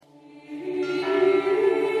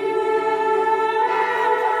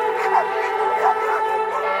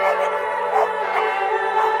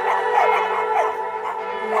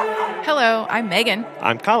I'm Megan.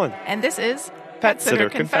 I'm Colin. And this is Pet Sitter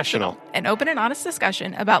Confessional, an open and honest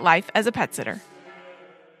discussion about life as a pet sitter.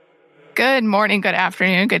 Good morning, good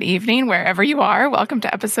afternoon, good evening, wherever you are. Welcome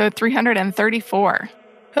to episode 334.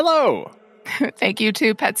 Hello. Thank you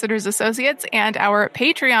to Pet Sitters Associates and our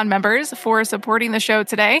Patreon members for supporting the show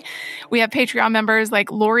today. We have Patreon members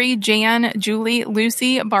like Lori, Jan, Julie,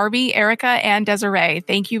 Lucy, Barbie, Erica, and Desiree.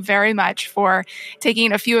 Thank you very much for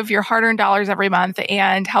taking a few of your hard-earned dollars every month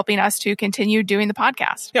and helping us to continue doing the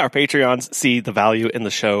podcast. Yeah, our Patreons see the value in the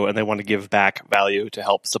show and they want to give back value to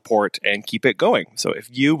help support and keep it going. So if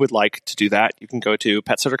you would like to do that, you can go to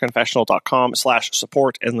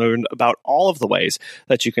petsitterconfessional.com/support and learn about all of the ways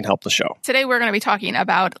that you can help the show. Today, we're going to be talking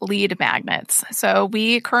about lead magnets. So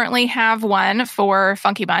we currently have one for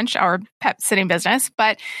Funky Bunch, our pet sitting business,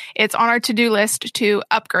 but it's on our to-do list to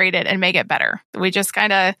upgrade it and make it better. We just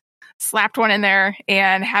kind of slapped one in there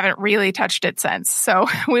and haven't really touched it since. So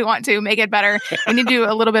we want to make it better. We need to do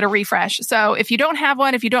a little bit of refresh. So if you don't have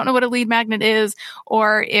one, if you don't know what a lead magnet is,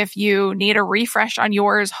 or if you need a refresh on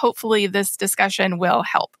yours, hopefully this discussion will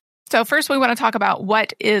help. So first, we want to talk about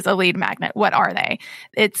what is a lead magnet. What are they?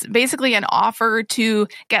 It's basically an offer to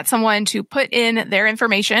get someone to put in their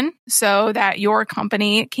information so that your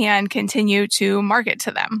company can continue to market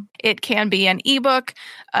to them. It can be an ebook,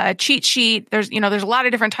 a cheat sheet. There's a lot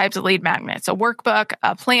of different types of lead magnets, a workbook,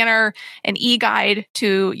 a planner, an e-guide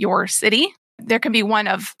to your city. There can be one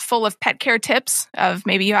full of pet care tips of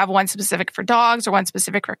maybe you have one specific for dogs or one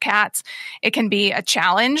specific for cats. It can be a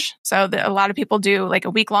challenge. So a lot of people do like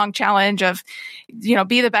a week-long challenge of,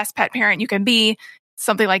 be the best pet parent you can be,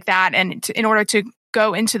 something like that. And in order to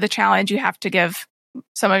go into the challenge, you have to give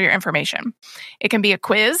some of your information. It can be a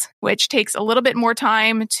quiz, which takes a little bit more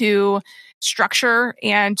time to structure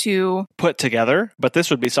and to put together. But this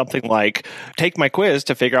would be something like, take my quiz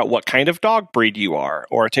to figure out what kind of dog breed you are,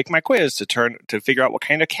 or take my quiz to figure out what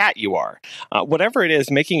kind of cat you are. Whatever it is,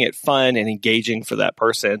 making it fun and engaging for that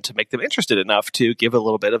person to make them interested enough to give a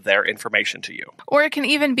little bit of their information to you. Or it can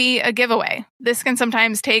even be a giveaway. This can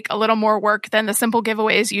sometimes take a little more work than the simple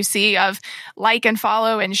giveaways you see of like and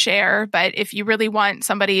follow and share. But if you really want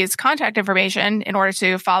somebody's contact information in order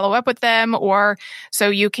to follow up with them, or so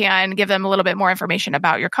you can give them a little bit more information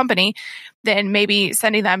about your company, then maybe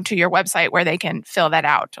sending them to your website where they can fill that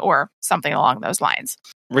out or something along those lines.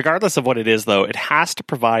 Regardless of what it is, though, it has to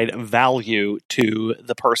provide value to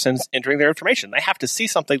the persons entering their information. They have to see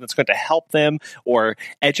something that's going to help them or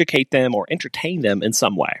educate them or entertain them in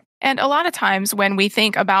some way. And a lot of times when we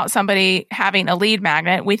think about somebody having a lead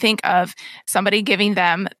magnet, we think of somebody giving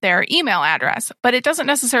them their email address, but it doesn't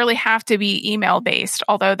necessarily have to be email based,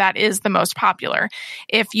 although that is the most popular.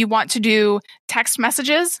 If you want to do text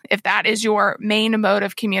messages, if that is your main mode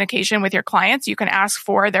of communication with your clients, you can ask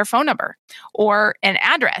for their phone number or an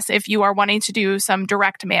address if you are wanting to do some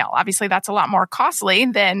direct mail. Obviously, that's a lot more costly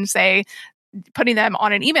than, say, putting them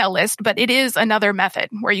on an email list, but it is another method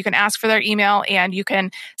where you can ask for their email and you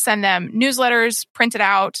can send them newsletters printed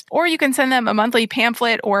out, or you can send them a monthly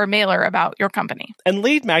pamphlet or mailer about your company. And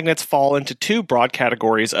lead magnets fall into two broad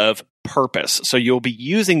categories of purpose. So you'll be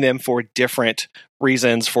using them for different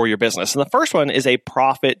reasons for your business. And the first one is a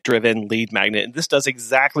profit-driven lead magnet. And this does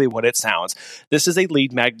exactly what it sounds. This is a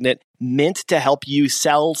lead magnet meant to help you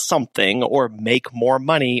sell something or make more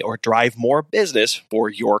money or drive more business for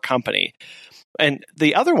your company. And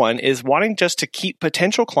the other one is wanting just to keep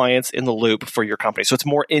potential clients in the loop for your company. So it's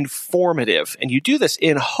more informative. And you do this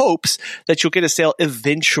in hopes that you'll get a sale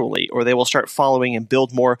eventually, or they will start following and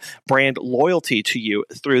build more brand loyalty to you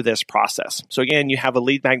through this process. So again, you have a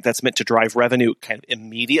lead magnet that's meant to drive revenue kind of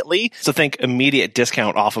immediately. So think immediate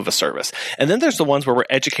discount off of a service. And then there's the ones where we're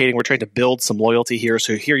educating, we're trying to build some loyalty here.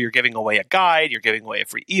 So here you're giving away a guide, you're giving away a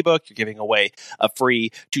free ebook, you're giving away a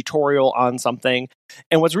free tutorial on something.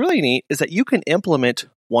 And what's really neat is that you can implement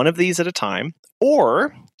one of these at a time,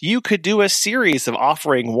 or you could do a series of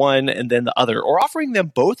offering one and then the other, or offering them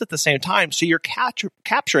both at the same time. So you're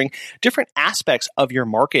capturing different aspects of your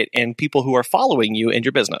market and people who are following you in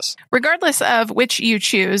your business. Regardless of which you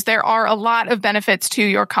choose, there are a lot of benefits to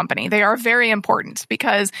your company. They are very important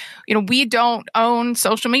because, we don't own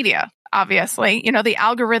social media. Obviously, the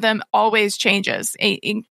algorithm always changes.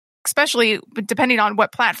 Especially depending on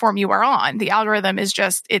what platform you are on. The algorithm is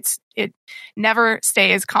it's It never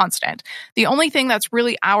stays constant. The only thing that's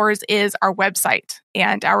really ours is our website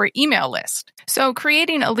and our email list. So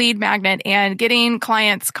creating a lead magnet and getting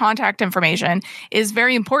clients' contact information is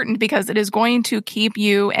very important because it is going to keep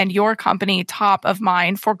you and your company top of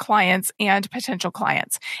mind for clients and potential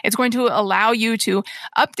clients. It's going to allow you to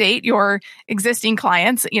update your existing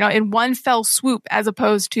clients, in one fell swoop as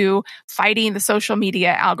opposed to fighting the social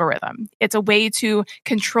media algorithm. It's a way to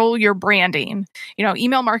control your branding.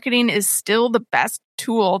 Email marketing is still the best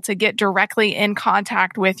tool to get directly in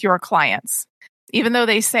contact with your clients. Even though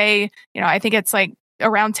they say, I think it's like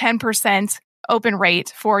around 10% open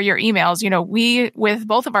rate for your emails, we, with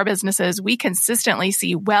both of our businesses, we consistently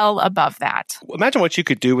see well above that. Imagine what you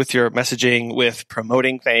could do with your messaging, with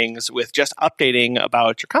promoting things, with just updating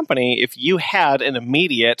about your company if you had an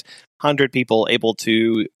immediate 100 people able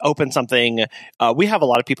to open something. We have a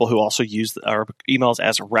lot of people who also use our emails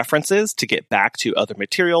as references to get back to other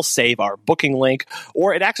materials, save our booking link,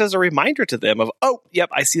 or it acts as a reminder to them of, oh, yep,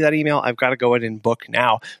 I see that email. I've got to go in and book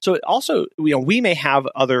now. So it also, we may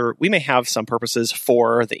have some purposes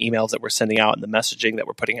for the emails that we're sending out and the messaging that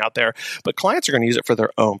we're putting out there, but clients are going to use it for their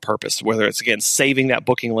own purpose, whether it's, again, saving that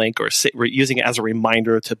booking link or using it as a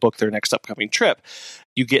reminder to book their next upcoming trip.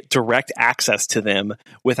 You get direct access to them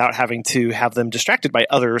without having to have them distracted by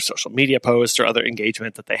other social media posts or other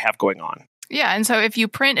engagement that they have going on. Yeah. And so if you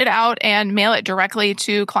print it out and mail it directly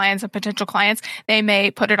to clients and potential clients, they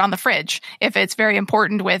may put it on the fridge. If it's very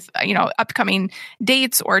important with, upcoming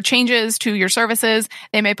dates or changes to your services,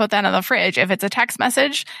 they may put that on the fridge. If it's a text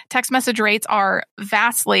message rates are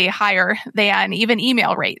vastly higher than even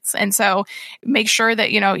email rates. And so make sure that,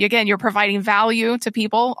 again, you're providing value to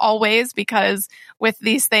people always, because with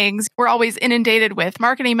these things, we're always inundated with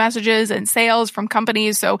marketing messages and sales from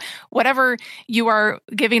companies. So whatever you are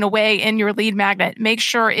giving away in your lead magnet, make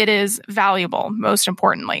sure it is valuable, most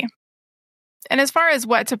importantly. And as far as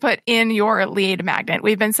what to put in your lead magnet,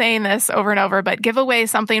 we've been saying this over and over, but give away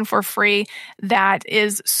something for free that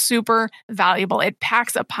is super valuable. It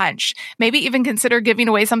packs a punch. Maybe even consider giving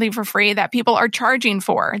away something for free that people are charging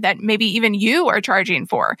for, that maybe even you are charging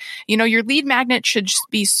for. Your lead magnet should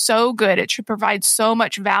be so good. It should provide so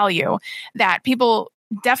much value that people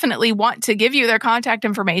definitely want to give you their contact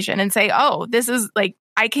information and say, oh, this is like,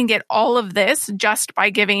 I can get all of this just by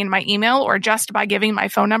giving my email or just by giving my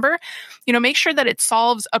phone number. Make sure that it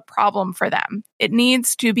solves a problem for them. It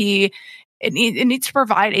needs to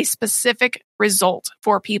provide a specific result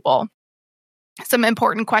for people. Some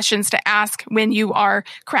important questions to ask when you are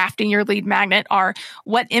crafting your lead magnet are,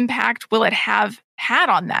 what impact will it have had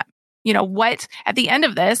on them? What at the end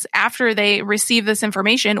of this, after they receive this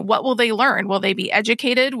information, what will they learn? Will they be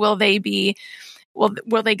educated? Will they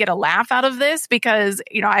get a laugh out of this? Because,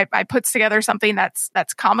 I put together something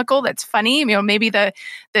that's comical, that's funny. Maybe the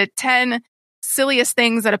 10 silliest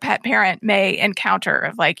things that a pet parent may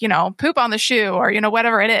encounter, like, poop on the shoe or,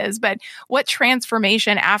 whatever it is. But what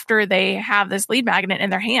transformation after they have this lead magnet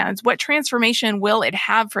in their hands, what transformation will it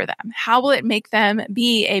have for them? How will it make them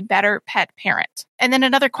be a better pet parent? And then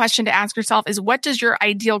another question to ask yourself is, what does your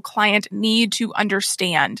ideal client need to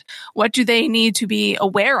understand? What do they need to be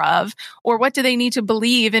aware of? Or what do they need to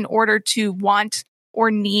believe in order to want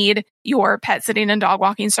or need your pet sitting and dog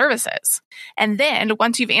walking services? And then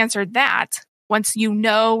once you've answered that, once you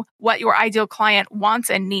know what your ideal client wants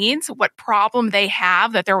and needs, what problem they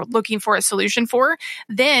have that they're looking for a solution for,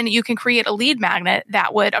 then you can create a lead magnet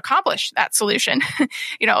that would accomplish that solution.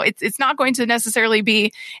 It's not going to necessarily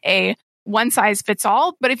be a one size fits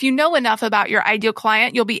all, but if you know enough about your ideal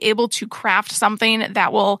client, you'll be able to craft something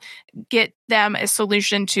that will get them a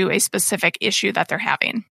solution to a specific issue that they're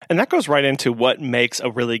having. And that goes right into what makes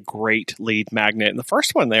a really great lead magnet. And the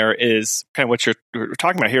first one there is kind of what you're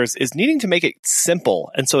talking about here is needing to make it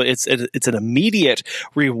simple. And so it's an immediate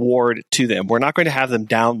reward to them. We're not going to have them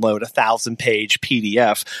download a 1,000-page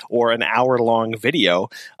PDF or an hour-long video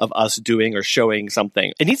of us doing or showing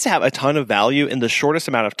something. It needs to have a ton of value in the shortest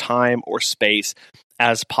amount of time or space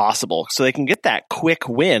as possible, so they can get that quick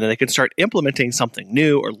win and they can start implementing something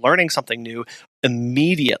new or learning something new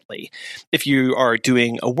immediately. If you are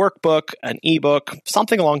doing a workbook, an ebook,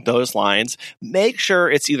 something along those lines, make sure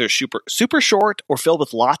it's either super short or filled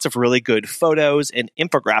with lots of really good photos and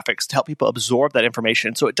infographics to help people absorb that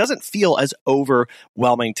information so it doesn't feel as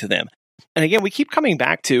overwhelming to them. And again, we keep coming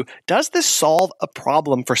back to, does this solve a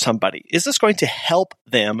problem for somebody? Is this going to help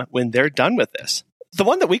them when they're done with this? The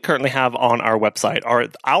one that we currently have on our website are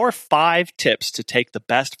our 5 tips to take the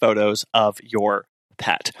best photos of your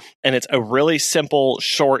pet. And it's a really simple,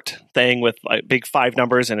 short thing with like big 5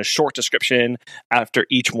 numbers and a short description after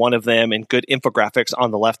each one of them and good infographics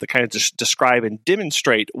on the left that kind of just describe and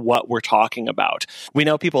demonstrate what we're talking about. We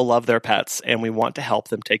know people love their pets and we want to help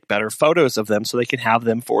them take better photos of them so they can have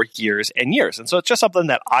them for years and years. And so it's just something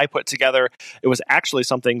that I put together. It was actually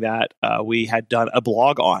something that we had done a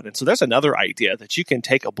blog on. And so there's another idea that you can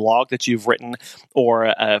take a blog that you've written or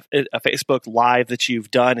a Facebook Live that you've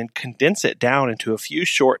done and condense it down into a few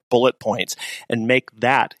short bullet points and make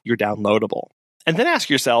that your downloadable. And then ask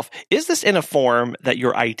yourself, is this in a form that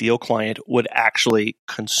your ideal client would actually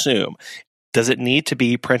consume? Does it need to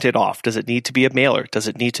be printed off? Does it need to be a mailer? Does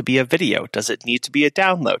it need to be a video? Does it need to be a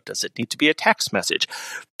download? Does it need to be a text message?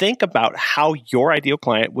 Think about how your ideal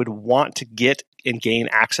client would want to get and gain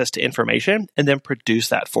access to information and then produce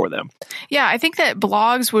that for them. Yeah, I think that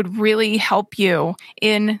blogs would really help you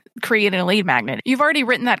in creating a lead magnet. You've already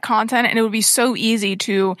written that content and it would be so easy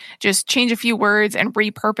to just change a few words and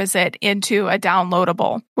repurpose it into a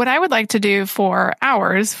downloadable. What I would like to do for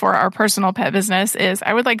our personal pet business is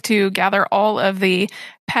I would like to gather all of the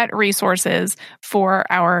pet resources for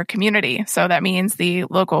our community. So that means the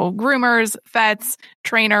local groomers, vets,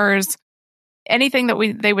 trainers, anything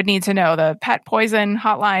that they would need to know, the pet poison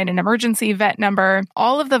hotline, an emergency vet number,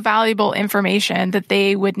 all of the valuable information that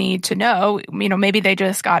they would need to know. Maybe they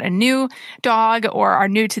just got a new dog or are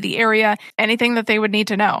new to the area, anything that they would need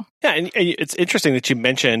to know. Yeah, and it's interesting that you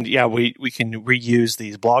mentioned, we can reuse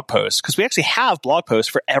these blog posts because we actually have blog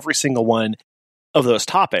posts for every single one of those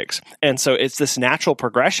topics. And so it's this natural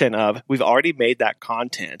progression of we've already made that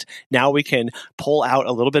content. Now we can pull out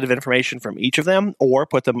a little bit of information from each of them or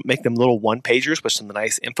make them little one-pagers with some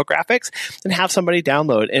nice infographics and have somebody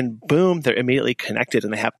download and boom, they're immediately connected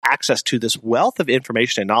and they have access to this wealth of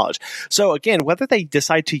information and knowledge. So again, whether they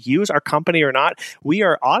decide to use our company or not, we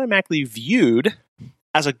are automatically viewed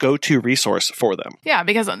as a go-to resource for them. Yeah,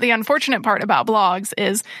 because the unfortunate part about blogs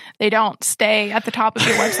is they don't stay at the top of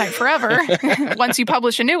your website forever. Once you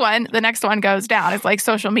publish a new one, the next one goes down. It's like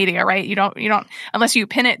social media, right? You don't unless you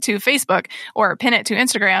pin it to Facebook or pin it to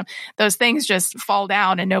Instagram, those things just fall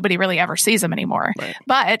down and nobody really ever sees them anymore. Right.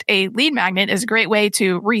 But a lead magnet is a great way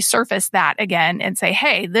to resurface that again and say,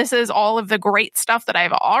 hey, this is all of the great stuff that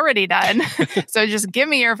I've already done. So just give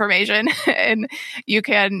me your information and you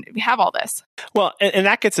can have all this. Well, and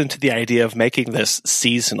that gets into the idea of making this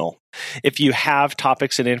seasonal. If you have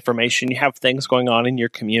topics and information, you have things going on in your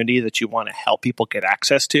community that you want to help people get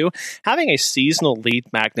access to, having a seasonal lead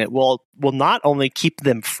magnet will not only keep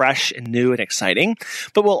them fresh and new and exciting,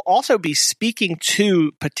 but will also be speaking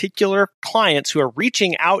to particular clients who are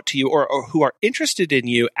reaching out to you or who are interested in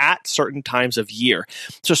you at certain times of year.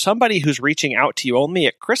 So somebody who's reaching out to you only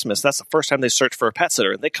at Christmas, that's the first time they search for a pet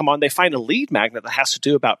sitter, and they come on, they find a lead magnet that has to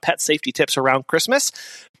do about pet safety tips around Christmas.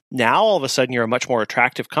 Now, all of a sudden, you're a much more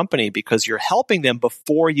attractive company because you're helping them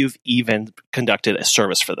before you've even conducted a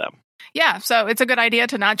service for them. Yeah, so it's a good idea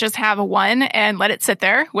to not just have one and let it sit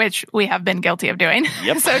there, which we have been guilty of doing.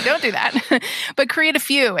 Yep. So don't do that. But create a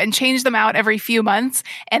few and change them out every few months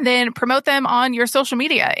and then promote them on your social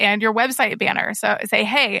media and your website banner. So say,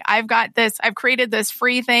 hey, I've created this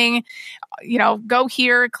free thing, go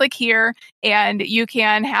here, click here, and you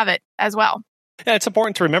can have it as well. Yeah, it's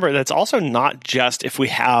important to remember that it's also not just if we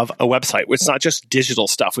have a website. It's not just digital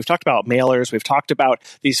stuff. We've talked about mailers. We've talked about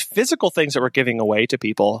these physical things that we're giving away to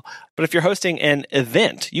people. But if you're hosting an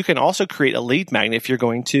event, you can also create a lead magnet if you're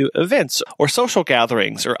going to events or social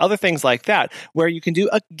gatherings or other things like that, where you can do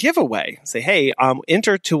a giveaway. Say, hey,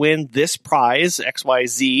 enter to win this prize,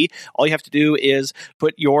 XYZ. All you have to do is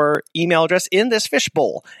put your email address in this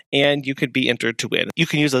fishbowl, and you could be entered to win. You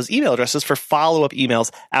can use those email addresses for follow-up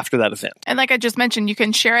emails after that event. And like I just mentioned, you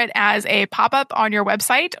can share it as a pop-up on your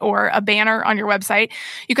website or a banner on your website.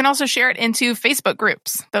 You can also share it into Facebook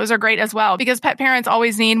groups. Those are great as well because pet parents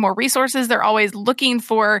always need more resources. They're always looking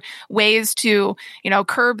for ways to,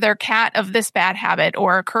 curb their cat of this bad habit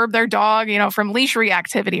or curb their dog, from leash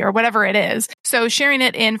reactivity or whatever it is. So sharing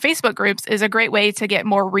it in Facebook groups is a great way to get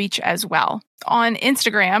more reach as well. On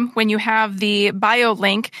Instagram, when you have the bio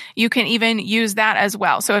link, you can even use that as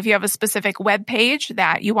well. So if you have a specific web page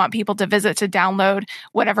that you want people to visit to download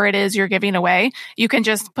whatever it is you're giving away, you can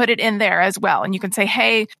just put it in there as well. And you can say,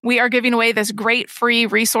 hey, we are giving away this great free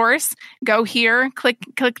resource. Go here, click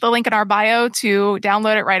the link in our bio to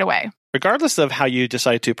download it right away. Regardless of how you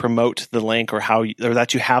decide to promote the link or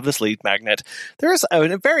that you have this lead magnet, there is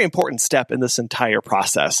a very important step in this entire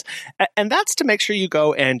process. And that's to make sure you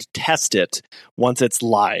go and test it once it's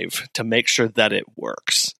live to make sure that it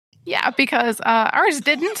works. Yeah, because ours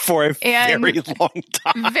didn't. For a very long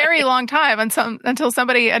time. Very long time until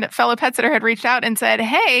somebody, a fellow pet sitter, had reached out and said,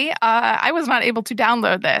 hey, I was not able to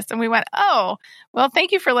download this. And we went, oh, well,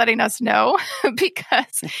 thank you for letting us know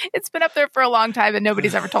because it's been up there for a long time and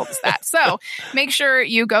nobody's ever told us that. So make sure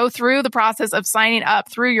you go through the process of signing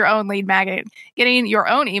up through your own lead magnet, getting your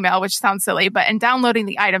own email, which sounds silly, and downloading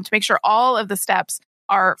the item to make sure all of the steps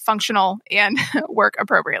are functional and work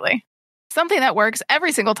appropriately. Something that works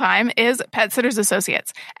every single time is Pet Sitters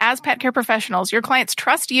Associates. As pet care professionals, your clients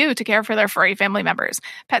trust you to care for their furry family members.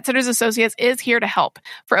 Pet Sitters Associates is here to help.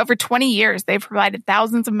 For over 20 years, they've provided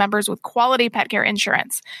thousands of members with quality pet care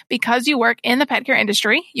insurance. Because you work in the pet care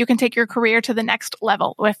industry, you can take your career to the next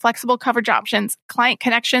level with flexible coverage options, client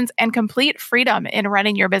connections, and complete freedom in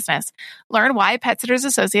running your business. Learn why Pet Sitters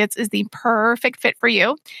Associates is the perfect fit for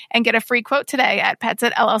you and get a free quote today at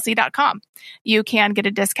PetsitLLC.com. You can get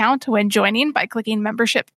a discount when joining by clicking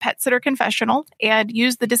Membership Pet Sitter Confessional and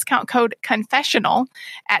use the discount code CONFESSIONAL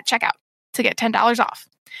at checkout to get $10 off.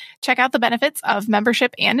 Check out the benefits of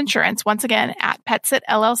membership and insurance once again at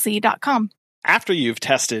PetsitLLC.com. After you've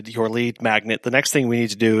tested your lead magnet, the next thing we need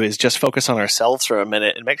to do is just focus on ourselves for a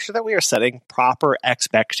minute and make sure that we are setting proper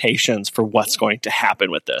expectations for what's going to happen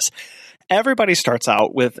with this. Everybody starts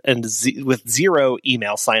out with zero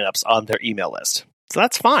email signups on their email list. So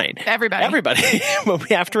that's fine. Everybody. But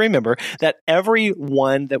we have to remember that every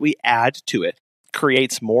one that we add to it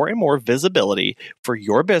creates more and more visibility for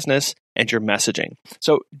your business and your messaging.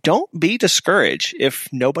 So don't be discouraged if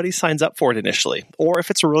nobody signs up for it initially, or if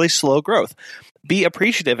it's a really slow growth. Be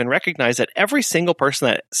appreciative and recognize that every single person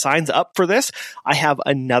that signs up for this, I have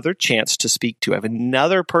another chance to speak to. I have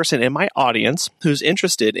another person in my audience who's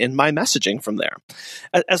interested in my messaging from there.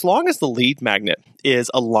 As long as the lead magnet is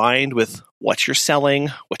aligned with what you're selling,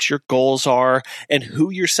 what your goals are, and who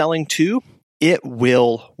you're selling to, it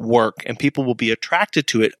will work and people will be attracted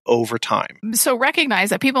to it over time. So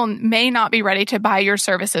recognize that people may not be ready to buy your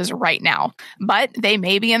services right now, but they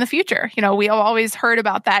may be in the future. You know, we have always heard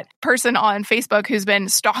about that person on Facebook who's been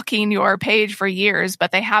stalking your page for years,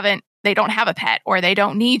 but they don't have a pet or they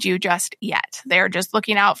don't need you just yet. They're just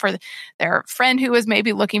looking out for their friend who is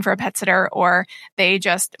maybe looking for a pet sitter, or they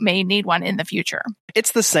just may need one in the future.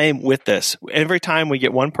 It's the same with this. Every time we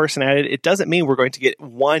get one person added, it doesn't mean we're going to get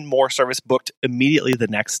one more service booked immediately the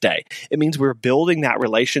next day. It means we're building that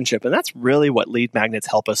relationship. And that's really what lead magnets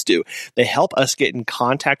help us do. They help us get in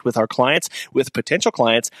contact with our clients, with potential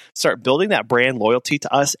clients, start building that brand loyalty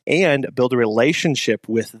to us, and build a relationship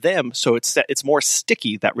with them. So it's more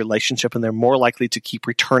sticky, that relationship, and they're more likely to keep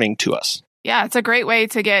returning to us. Yeah, it's a great way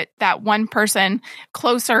to get that one person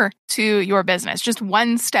closer to your business, just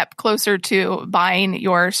one step closer to buying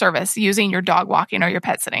your service using your dog walking or your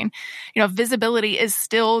pet sitting. You know, visibility is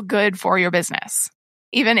still good for your business.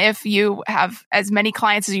 Even if you have as many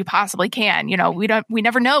clients as you possibly can, you know, we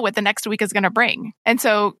never know what the next week is going to bring. And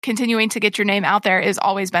so continuing to get your name out there is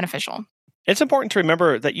always beneficial. It's important to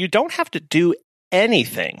remember that you don't have to do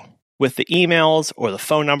anything with the emails or the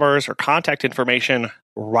phone numbers or contact information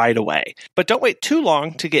right away. But don't wait too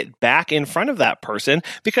long to get back in front of that person,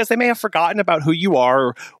 because they may have forgotten about who you are,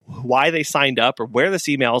 or why they signed up, or where this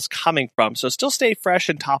email is coming from. So still stay fresh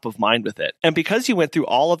and top of mind with it. And because you went through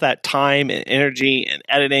all of that time and energy and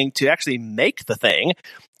editing to actually make the thing,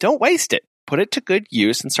 don't waste it. Put it to good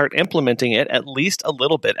use and start implementing it at least a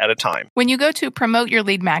little bit at a time. When you go to promote your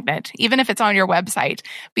lead magnet, even if it's on your website,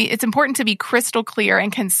 it's important to be crystal clear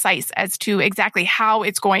and concise as to exactly how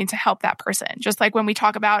it's going to help that person. Just like when we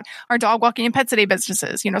talk about our dog walking and pet sitting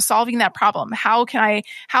businesses, you know, solving that problem. How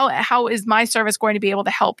is my service going to be able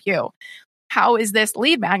to help you? How is this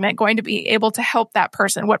lead magnet going to be able to help that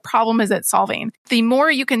person? What problem is it solving? The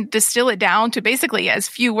more you can distill it down to basically as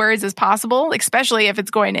few words as possible, especially if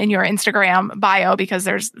it's going in your Instagram bio, because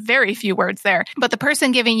there's very few words there. But the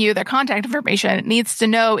person giving you their contact information needs to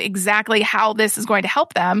know exactly how this is going to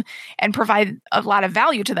help them and provide a lot of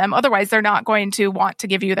value to them. Otherwise, they're not going to want to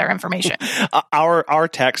give you their information. Our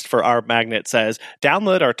text for our magnet says,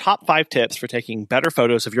 download our top 5 tips for taking better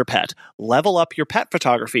photos of your pet. Level up your pet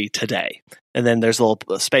photography today. And then there's a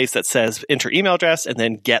little space that says enter email address and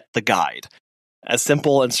then get the guide. As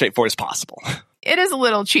simple and straightforward as possible. It is a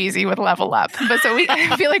little cheesy with level up, but so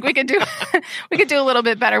I feel like we could do a little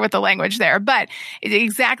bit better with the language there. But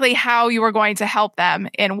exactly how you are going to help them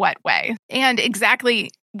in what way, and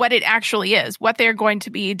exactly what it actually is, what they're going to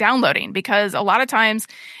be downloading. Because a lot of times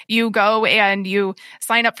you go and you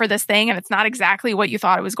sign up for this thing and it's not exactly what you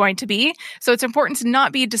thought it was going to be. So it's important to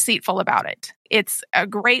not be deceitful about it. It's a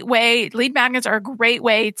great way, lead magnets are a great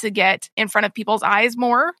way to get in front of people's eyes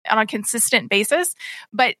more on a consistent basis.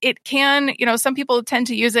 But it can, some people tend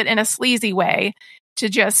to use it in a sleazy way to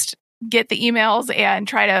just get the emails and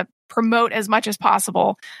try to promote as much as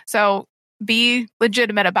possible. So be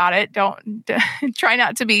legitimate about it. Don't try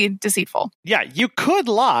not to be deceitful. Yeah, you could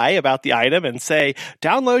lie about the item and say,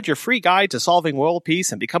 download your free guide to solving world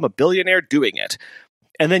peace and become a billionaire doing it.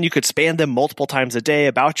 And then you could spam them multiple times a day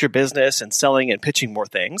about your business and selling and pitching more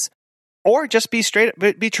things. Or just be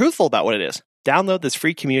truthful about what it is. Download this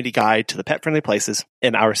free community guide to the pet-friendly places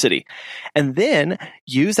in our city. And then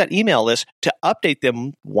use that email list to update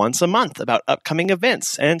them once a month about upcoming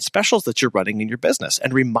events and specials that you're running in your business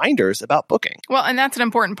and reminders about booking. Well, and that's an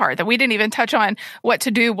important part that we didn't even touch on what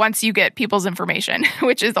to do once you get people's information,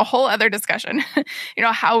 which is a whole other discussion.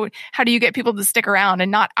 How do you get people to stick around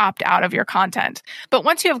and not opt out of your content? But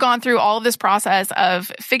once you have gone through all of this process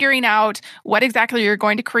of figuring out what exactly you're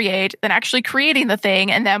going to create, then actually creating the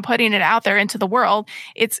thing and then putting it out there into the world,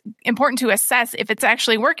 it's important to assess if it's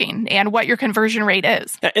actually working and what your conversion rate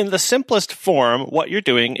is. In the simplest form, what you're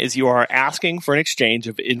doing is you are asking for an exchange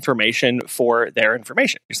of information for their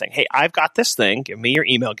information. You're saying, hey, I've got this thing. Give me your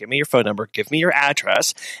email, give me your phone number, give me your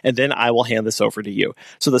address, and then I will hand this over to you.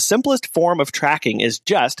 So the simplest form of tracking is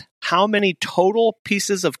just how many total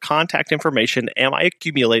pieces of contact information am I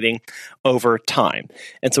accumulating over time?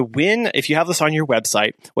 And so if you have this on your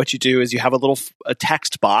website, what you do is you have a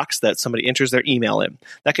text box that somebody enters their email in.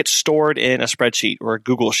 That gets stored in a spreadsheet or a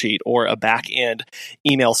Google Sheet or a back-end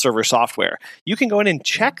email server software. You can go in and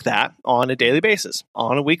check that on a daily basis,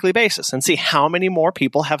 on a weekly basis, and see how many more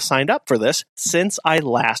people have signed up for this since I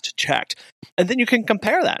last checked. And then you can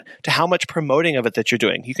compare that to how much promoting of it that you're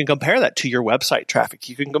doing. You can compare that to your website traffic.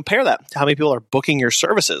 You can compare that to how many people are booking your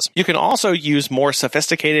services. You can also use more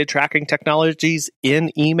sophisticated tracking technologies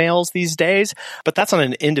in emails these days, but that's on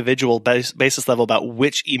an individual basis level about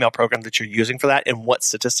which email program that you're using for that and what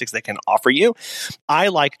statistics they can offer you. I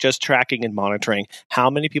like just tracking and monitoring how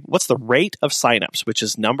many people, what's the rate of signups, which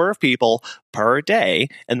is number of people per day,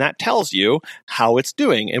 and that tells you how it's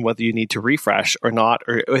doing and whether you need to refresh or not,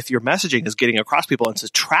 or if your messaging is getting across people and it's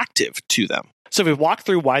attractive to them. So we've walked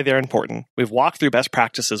through why they're important. We've walked through best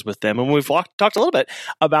practices with them, and we've talked a little bit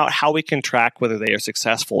about how we can track whether they are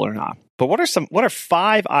successful or not. But what are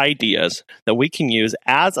 5 ideas that we can use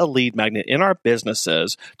as a lead magnet in our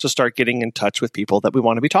businesses to start getting in touch with people that we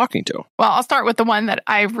want to be talking to? Well, I'll start with the one that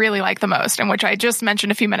I really like the most, and which I just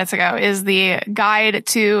mentioned a few minutes ago, is the guide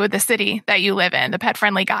to the city that you live in, the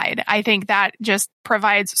pet-friendly guide. I think that just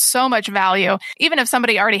provides so much value. Even if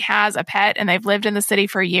somebody already has a pet and they've lived in the city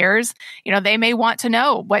for years, they may want to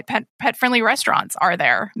know what pet-friendly restaurants are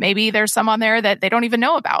there. Maybe there's some on there that they don't even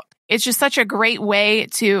know about. It's just such a great way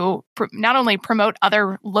to not only promote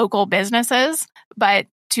other local businesses, but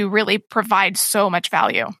to really provide so much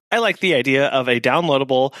value. I like the idea of a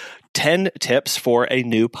downloadable 10 tips for a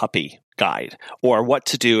new puppy guide, or what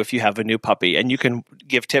to do if you have a new puppy. And you can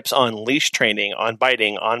give tips on leash training, on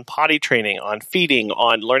biting, on potty training, on feeding,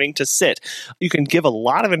 on learning to sit. You can give a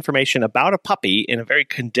lot of information about a puppy in a very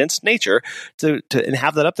condensed nature and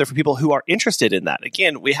have that up there for people who are interested in that.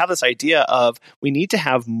 Again, we have this idea of we need to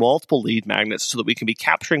have multiple lead magnets so that we can be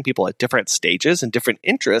capturing people at different stages and different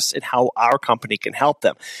interests in how our company can help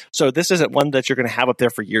them. So this isn't one that you're going to have up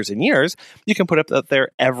there for years and years. You can put up there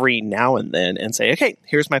every now and then and say, okay,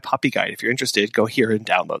 here's my puppy guide. If you're interested, go here and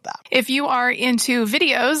download that. If you are into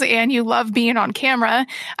videos and you love being on camera,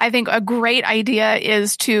 I think a great idea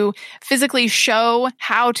is to physically show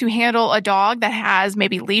how to handle a dog that has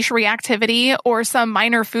maybe leash reactivity or some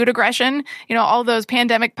minor food aggression. All those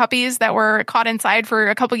pandemic puppies that were caught inside for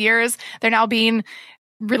a couple years, they're now being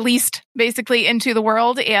released basically into the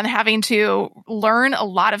world and having to learn a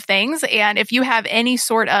lot of things. And if you have any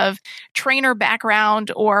sort of trainer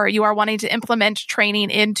background or you are wanting to implement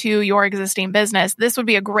training into your existing business, this would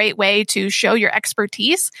be a great way to show your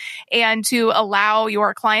expertise and to allow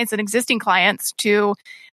your clients and existing clients to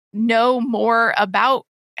know more about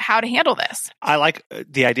how to handle this. I like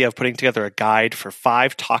the idea of putting together a guide for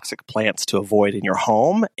 5 toxic plants to avoid in your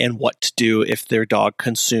home and what to do if their dog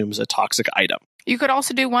consumes a toxic item. You could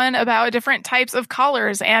also do one about different types of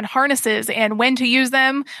collars and harnesses and when to use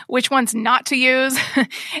them, which ones not to use.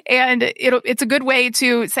 And it's a good way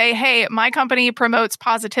to say, hey, my company promotes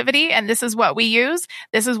positivity and this is what we use.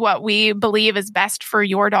 This is what we believe is best for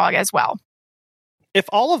your dog as well. If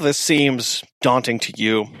all of this seems daunting to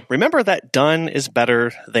you, remember that done is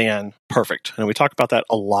better than perfect. And we talk about that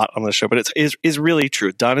a lot on the show, but it is really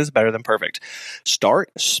true. Done is better than perfect. Start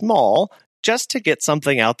small, just to get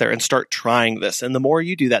something out there and start trying this. And the more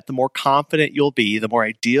you do that, the more confident you'll be, the more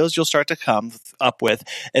ideas you'll start to come up with,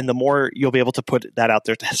 and the more you'll be able to put that out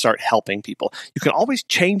there to start helping people. You can always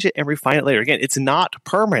change it and refine it later. Again, it's not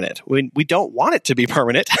permanent. We don't want it to be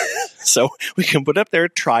permanent. So we can put it up there,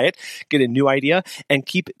 try it, get a new idea, and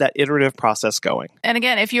keep that iterative process going. And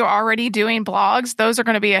again, if you're already doing blogs, those are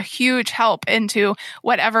going to be a huge help into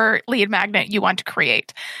whatever lead magnet you want to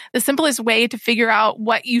create. The simplest way to figure out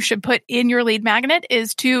what you should put in your lead magnet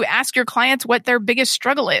is to ask your clients what their biggest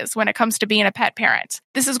struggle is when it comes to being a pet parent.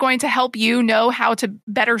 This is going to help you know how to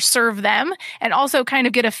better serve them and also kind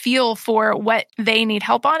of get a feel for what they need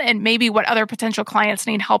help on and maybe what other potential clients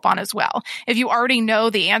need help on as well. If you already know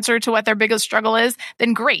the answer to what their biggest struggle is,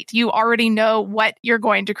 then great. You already know what you're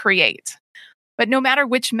going to create. But no matter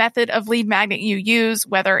which method of lead magnet you use,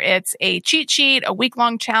 whether it's a cheat sheet, a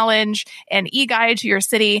week-long challenge, an e-guide to your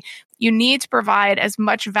city, you need to provide as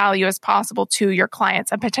much value as possible to your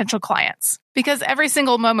clients and potential clients. Because every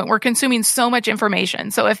single moment we're consuming so much information.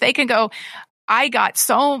 So if they can go, I got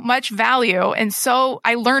so much value and so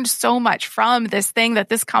I learned so much from this thing that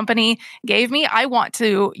this company gave me, I want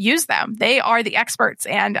to use them. They are the experts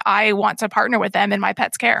and I want to partner with them in my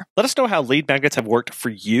pet's care. Let us know how lead magnets have worked for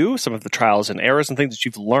you, some of the trials and errors and things that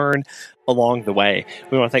you've learned along the way.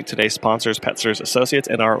 We want to thank today's sponsors, PetSitters Associates,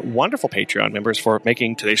 and our wonderful Patreon members for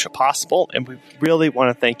making today's show possible. And we really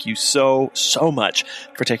want to thank you so much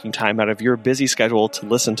for taking time out of your busy schedule to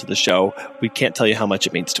listen to the show. We can't tell you how much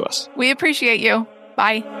it means to us. We appreciate you.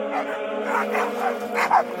 Bye.